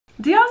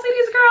Do y'all see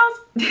these curls?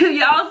 Do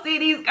y'all see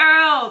these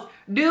curls?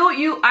 Do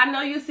you? I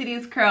know you see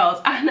these curls.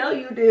 I know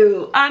you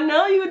do. I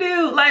know you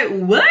do. Like,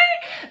 what?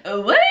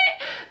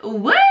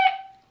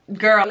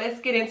 Girl,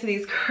 let's get into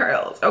these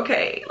curls.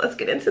 Okay, let's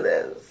get into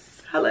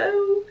this.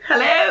 Hello?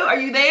 Hello? Are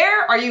you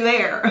there? Are you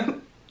there?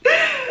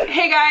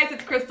 Hey guys,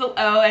 it's Crystal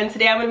O, and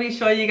today I'm going to be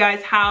showing you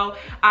guys how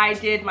I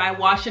did my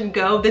wash and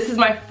go. This is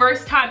my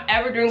first time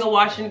ever doing a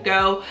wash and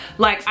go.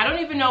 Like, I don't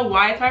even know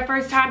why it's my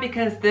first time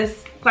because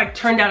this like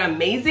turned out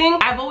amazing.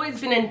 I've always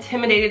been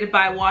intimidated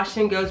by wash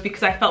and goes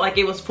because I felt like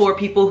it was for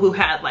people who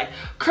had like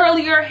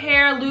curlier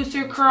hair,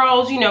 looser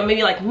curls, you know,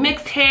 maybe like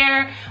mixed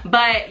hair,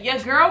 but your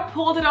girl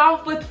pulled it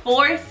off with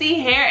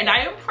 4C hair, and I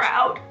am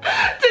proud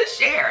to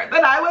share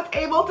that I was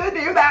able to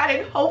do that,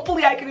 and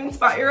hopefully I can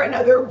inspire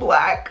another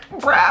black,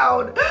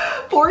 brown,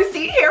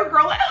 4C hair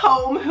girl at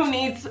home who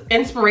needs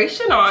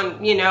inspiration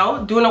on, you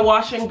know, doing a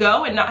wash and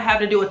go and not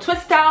having to do a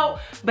twist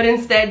out, but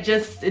instead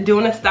just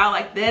doing a style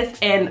like this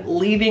and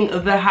leaving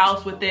the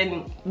house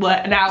within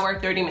what, an hour,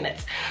 30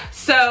 minutes.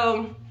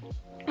 So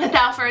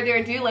without further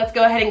ado, let's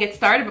go ahead and get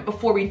started. But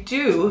before we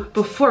do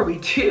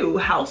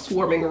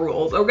housewarming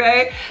rules,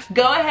 okay?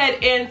 Go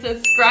ahead and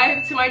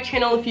subscribe to my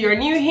channel if you're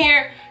new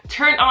here.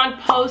 Turn on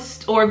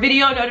post or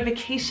video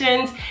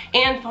notifications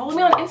and follow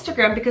me on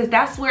Instagram because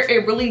that's where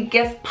it really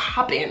gets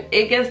popping.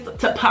 It gets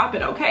to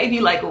popping, okay? If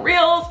you like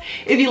reels,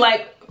 if you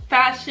like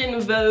fashion,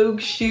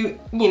 Vogue, shoot,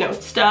 you know,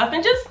 stuff,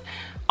 and just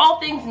all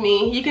things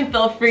me, you can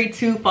feel free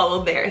to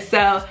follow there.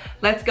 So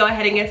let's go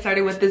ahead and get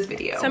started with this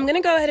video. So I'm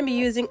gonna go ahead and be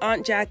using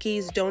Aunt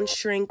Jackie's Don't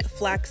Shrink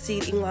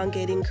Flaxseed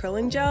Elongating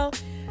Curling Gel.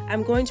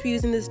 I'm going to be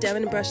using this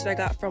Demon brush that I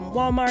got from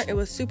Walmart. It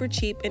was super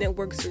cheap and it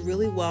works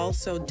really well,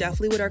 so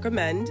definitely would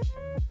recommend.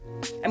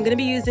 I'm gonna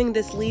be using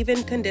this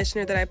leave-in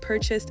conditioner that I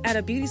purchased at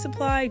a beauty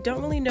supply.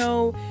 Don't really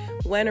know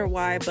when or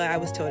why, but I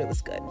was told it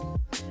was good.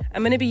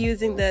 I'm gonna be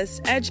using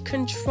this Edge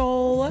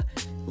Control.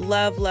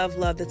 Love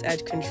this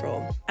Edge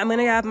Control. I'm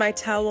gonna have my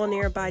towel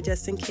nearby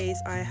just in case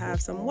I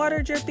have some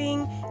water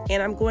dripping,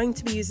 and I'm going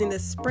to be using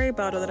this spray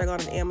bottle that I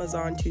got on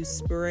Amazon to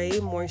spray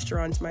moisture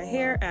onto my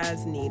hair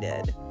as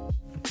needed.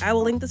 I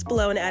will link this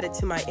below and add it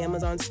to my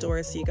Amazon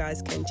store so you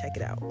guys can check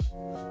it out.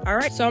 All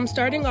right, so I'm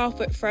starting off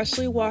with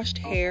freshly washed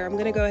hair. I'm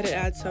gonna go ahead and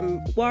add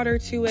some water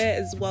to it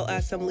as well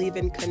as some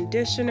leave-in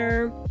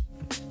conditioner.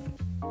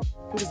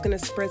 I'm just gonna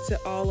spritz it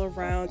all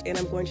around and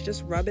I'm going to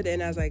just rub it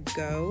in as I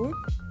go.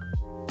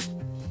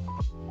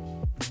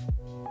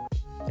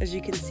 As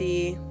you can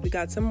see, we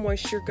got some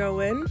moisture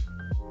going.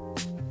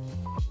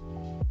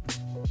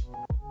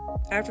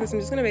 After this, I'm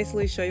just gonna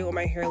basically show you what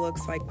my hair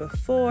looks like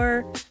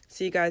before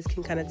so you guys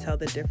can kind of tell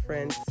the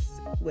difference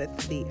with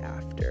the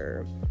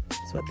after.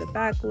 That's what the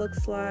back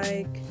looks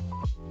like.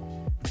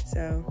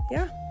 So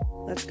yeah,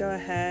 let's go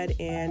ahead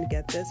and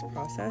get this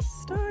process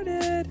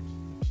started.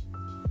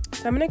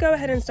 So I'm gonna go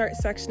ahead and start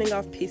sectioning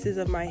off pieces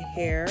of my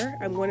hair.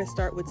 I'm going to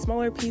start with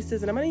smaller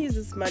pieces and I'm gonna use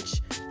this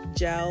much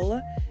gel.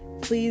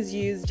 Please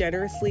use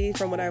generously.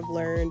 From what I've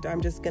learned,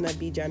 I'm just gonna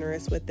be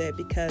generous with it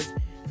because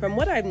from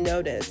what I've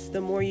noticed,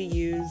 the more you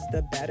use,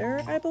 the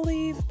better, I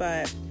believe,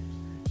 but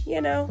you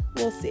know,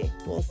 we'll see.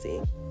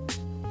 So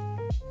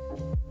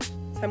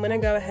I'm gonna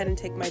go ahead and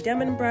take my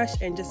Demon brush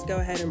and just go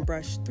ahead and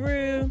brush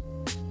through.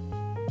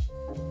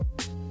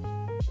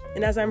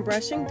 And as I'm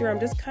brushing through, I'm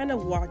just kind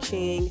of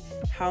watching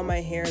how my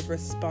hair is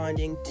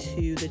responding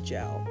to the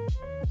gel.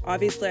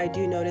 Obviously, I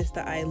do notice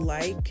that I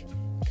like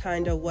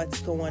kind of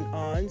what's going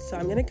on, so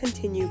I'm going to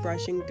continue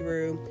brushing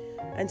through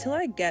until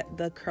I get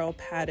the curl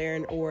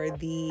pattern or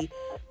the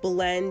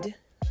blend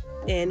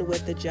in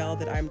with the gel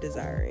that I'm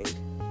desiring.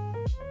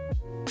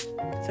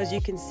 So as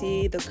you can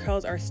see, the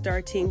curls are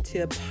starting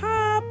to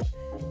pop.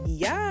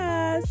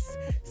 Yes!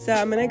 So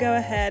I'm going to go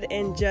ahead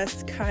and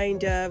just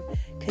kind of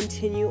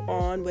continue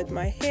on with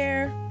my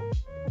hair.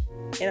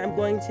 And I'm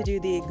going to do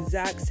the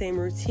exact same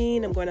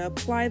routine. I'm going to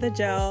apply the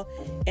gel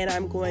and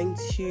I'm going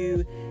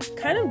to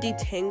kind of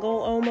detangle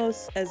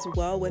almost as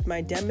well with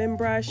my Demon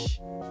brush.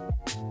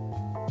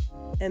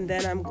 And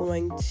then I'm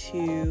going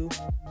to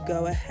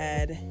go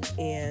ahead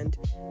and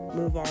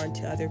move on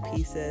to other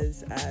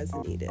pieces as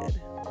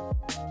needed.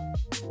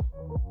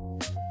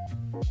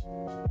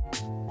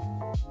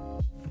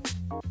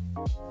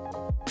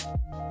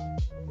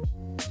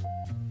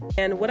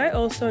 And what I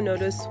also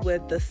noticed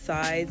with the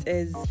sides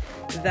is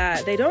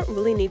that they don't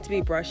really need to be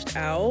brushed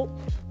out.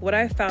 What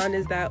I found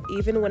is that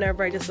even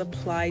whenever I just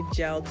applied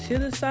gel to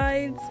the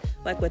sides,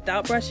 like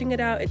without brushing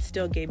it out, it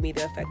still gave me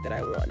the effect that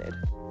I wanted.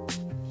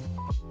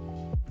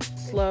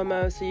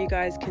 Slow-mo so you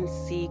guys can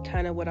see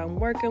kind of what I'm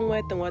working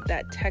with and what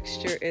that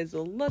texture is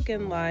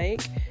looking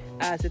like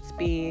as it's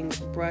being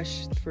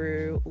brushed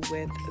through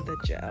with the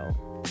gel.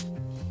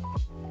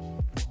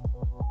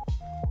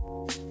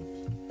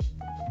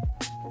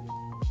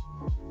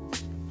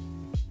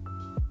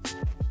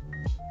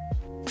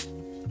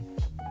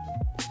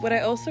 What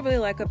I also really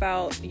like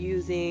about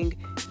using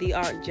the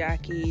Aunt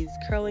Jackie's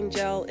curling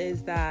gel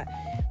is that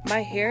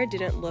my hair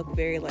didn't look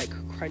very like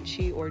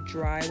crunchy or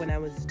dry when I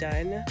was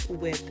done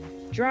with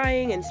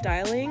drying and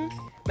styling.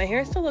 my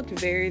hair still looked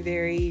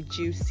very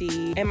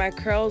juicy and my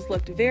curls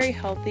looked very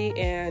healthy,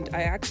 and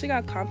I actually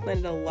got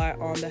complimented a lot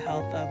on the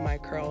health of my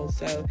curls,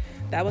 so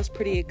that was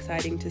pretty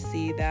exciting to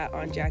see that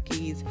on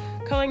Jackie's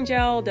curling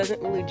gel. Doesn't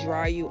really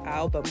dry you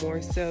out, but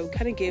more so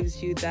kind of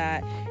gives you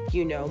that,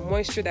 you know,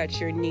 moisture that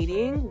you're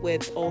needing,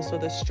 with also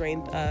the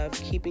strength of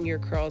keeping your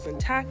curls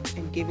intact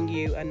and giving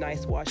you a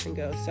nice wash and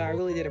go. So I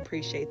really did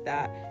appreciate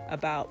that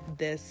about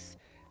this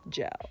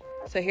gel.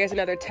 So here's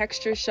another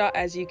texture shot.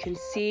 As you can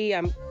see,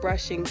 I'm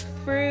brushing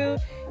through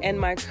and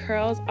my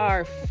curls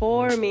are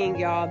forming,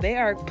 y'all. They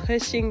are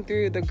pushing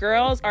through. The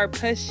girls are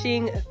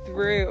pushing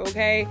through,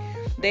 okay?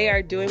 They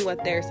are doing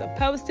what they're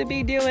supposed to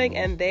be doing,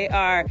 and they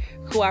are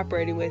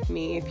cooperating with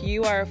me. If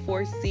you are a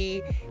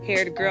 4C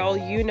haired girl,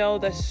 you know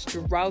the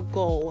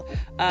struggle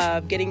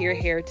of getting your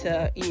hair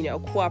to, you know,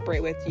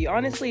 cooperate with you.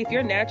 Honestly, if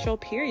you're natural,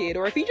 period,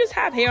 or if you just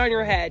have hair on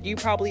your head, you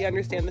probably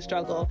understand the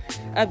struggle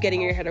of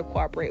getting your hair to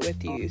cooperate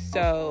with you.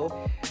 So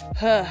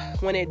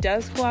when it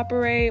does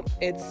cooperate,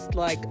 it's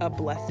like a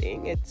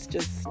blessing. It's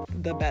just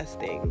the best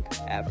thing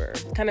ever.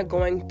 Kind of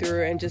going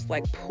through and just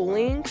like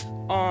pulling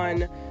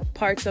on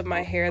parts of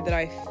my hair that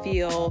I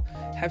feel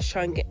have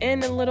shrunk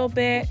in a little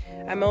bit.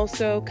 I'm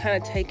also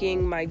kind of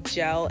taking my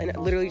gel and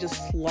literally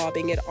just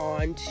slobbing it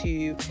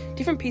onto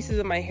different pieces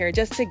of my hair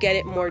just to get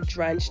it more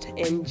drenched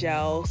in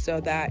gel so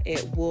that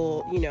it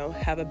will, you know,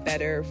 have a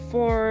better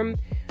form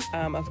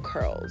of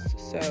curls.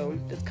 So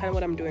that's kind of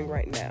what I'm doing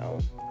right now.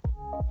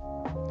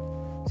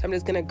 So I'm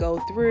just gonna go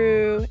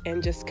through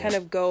and just kind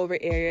of go over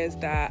areas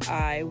that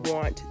I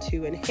want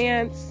to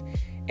enhance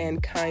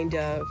and kind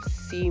of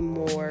see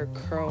more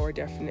curl or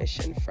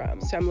definition from.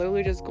 So I'm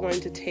literally just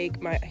going to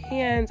take my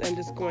hands and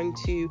just going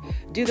to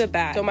do the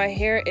back. So my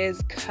hair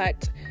is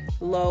cut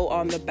low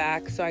on the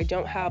back, so I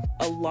don't have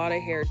a lot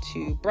of hair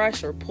to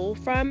brush or pull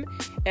from,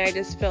 and I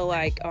just feel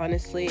like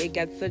honestly it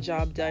gets the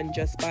job done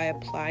just by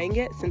applying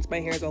it, since my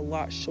hair is a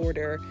lot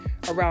shorter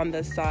around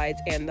the sides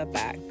and the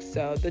back.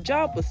 So the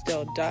job was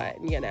still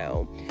done, you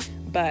know,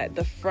 but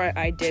the front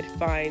I did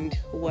find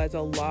was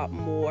a lot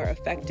more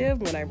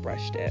effective when I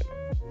brushed it.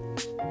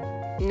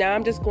 Now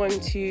I'm just going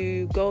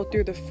to go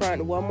through the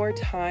front one more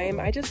time.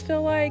 I just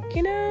feel like,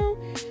 you know,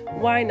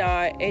 why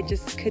not? It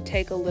just could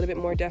take a little bit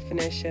more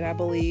definition. I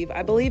believe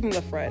in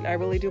the front. I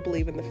really do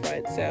believe in the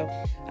front. So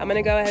I'm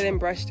gonna go ahead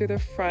and brush through the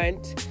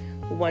front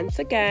once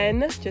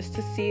again, just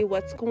to see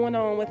what's going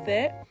on with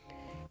it.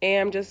 And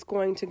I'm just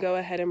going to go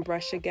ahead and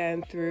brush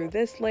again through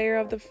this layer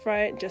of the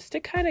front, just to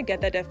kind of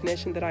get that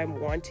definition that I'm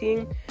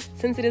wanting.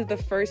 Since it is the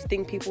first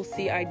thing people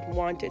see, I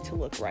want it to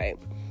look right.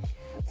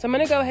 So I'm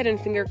going to go ahead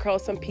and finger curl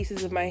some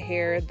pieces of my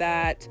hair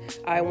that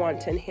I want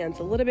to enhance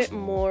a little bit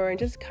more and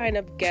just kind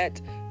of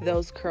get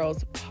those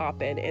curls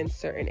popping in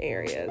certain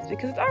areas,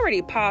 because it's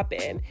already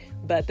popping,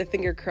 but the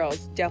finger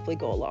curls definitely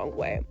go a long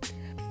way.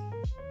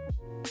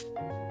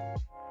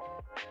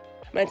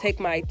 I'm going to take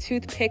my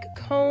toothpick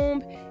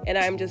comb and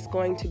I'm just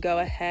going to go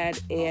ahead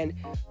and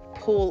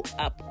pull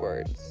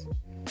upwards.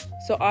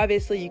 So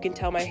obviously you can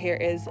tell my hair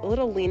is a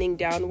little leaning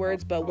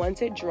downwards, but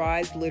once it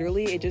dries,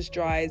 literally it just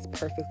dries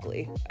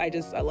perfectly. I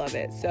love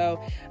it. So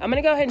I'm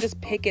gonna go ahead and just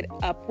pick it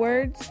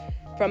upwards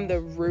from the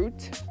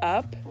root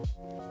up.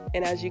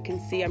 And as you can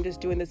see, I'm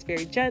just doing this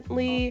very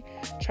gently,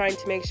 trying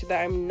to make sure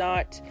that I'm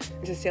not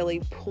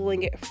necessarily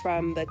pulling it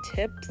from the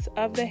tips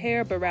of the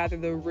hair, but rather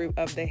the root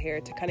of the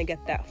hair to kind of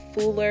get that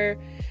fuller,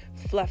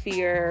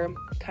 fluffier,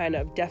 kind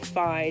of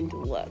defined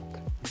look.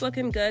 It's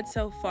looking good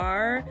so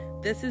far.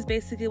 This is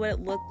basically what it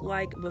looked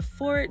like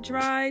before it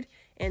dried,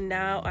 and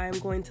now I'm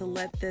going to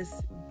let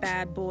this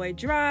bad boy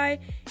dry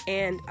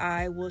and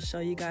I will show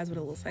you guys what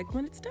it looks like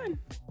when it's done.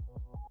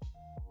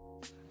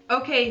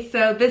 Okay,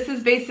 so this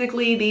is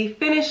basically the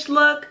finished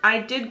look. I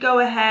did go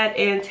ahead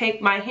and take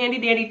my handy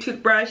dandy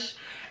toothbrush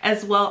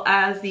as well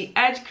as the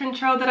edge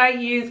control that I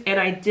use, and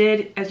I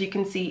did, as you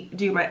can see,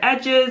 do my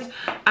edges.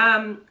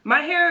 My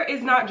hair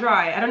is not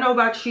dry. I don't know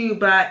about you,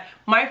 but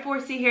my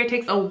 4C hair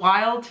takes a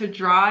while to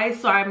dry,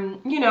 so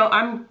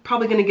I'm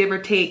probably gonna give or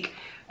take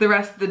the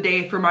rest of the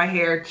day for my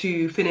hair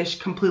to finish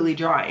completely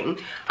drying.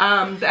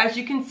 As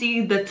you can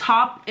see, the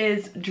top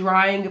is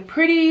drying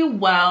pretty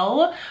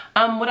well.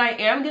 What I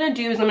am gonna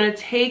do is I'm gonna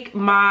take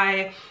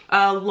my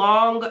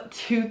long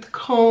tooth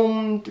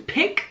combed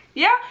pick,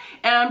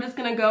 and I'm just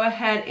gonna go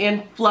ahead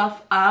and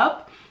fluff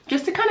up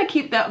just to kind of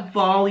keep that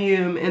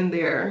volume in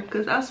there,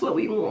 because that's what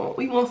we want.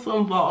 We want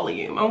some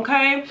volume,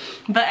 okay?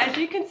 But as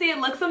you can see, it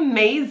looks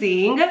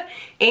amazing,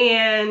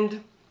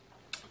 and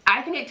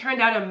I think it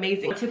turned out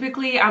amazing.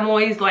 Typically, I'm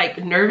always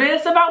like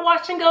nervous about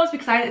wash and goes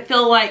because I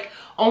feel like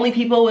only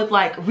people with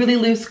like really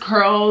loose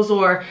curls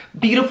or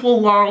beautiful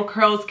long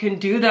curls can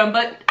do them,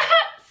 but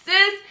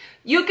sis,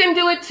 you can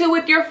do it too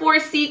with your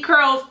 4C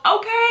curls,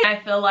 okay?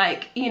 I feel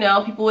like,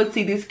 people would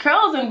see these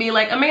curls and be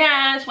like, oh my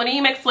gosh, what do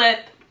you mix with?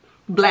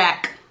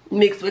 Black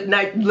mixed with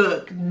night,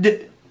 look,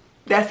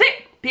 that's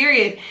it,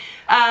 period.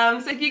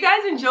 So if you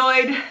guys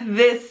enjoyed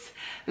this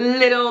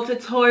little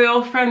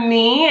tutorial from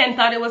me and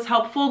thought it was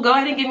helpful, go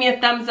ahead and give me a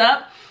thumbs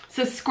up.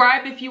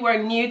 Subscribe if you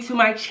are new to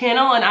my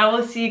channel, and I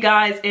will see you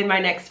guys in my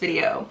next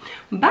video.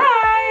 Bye!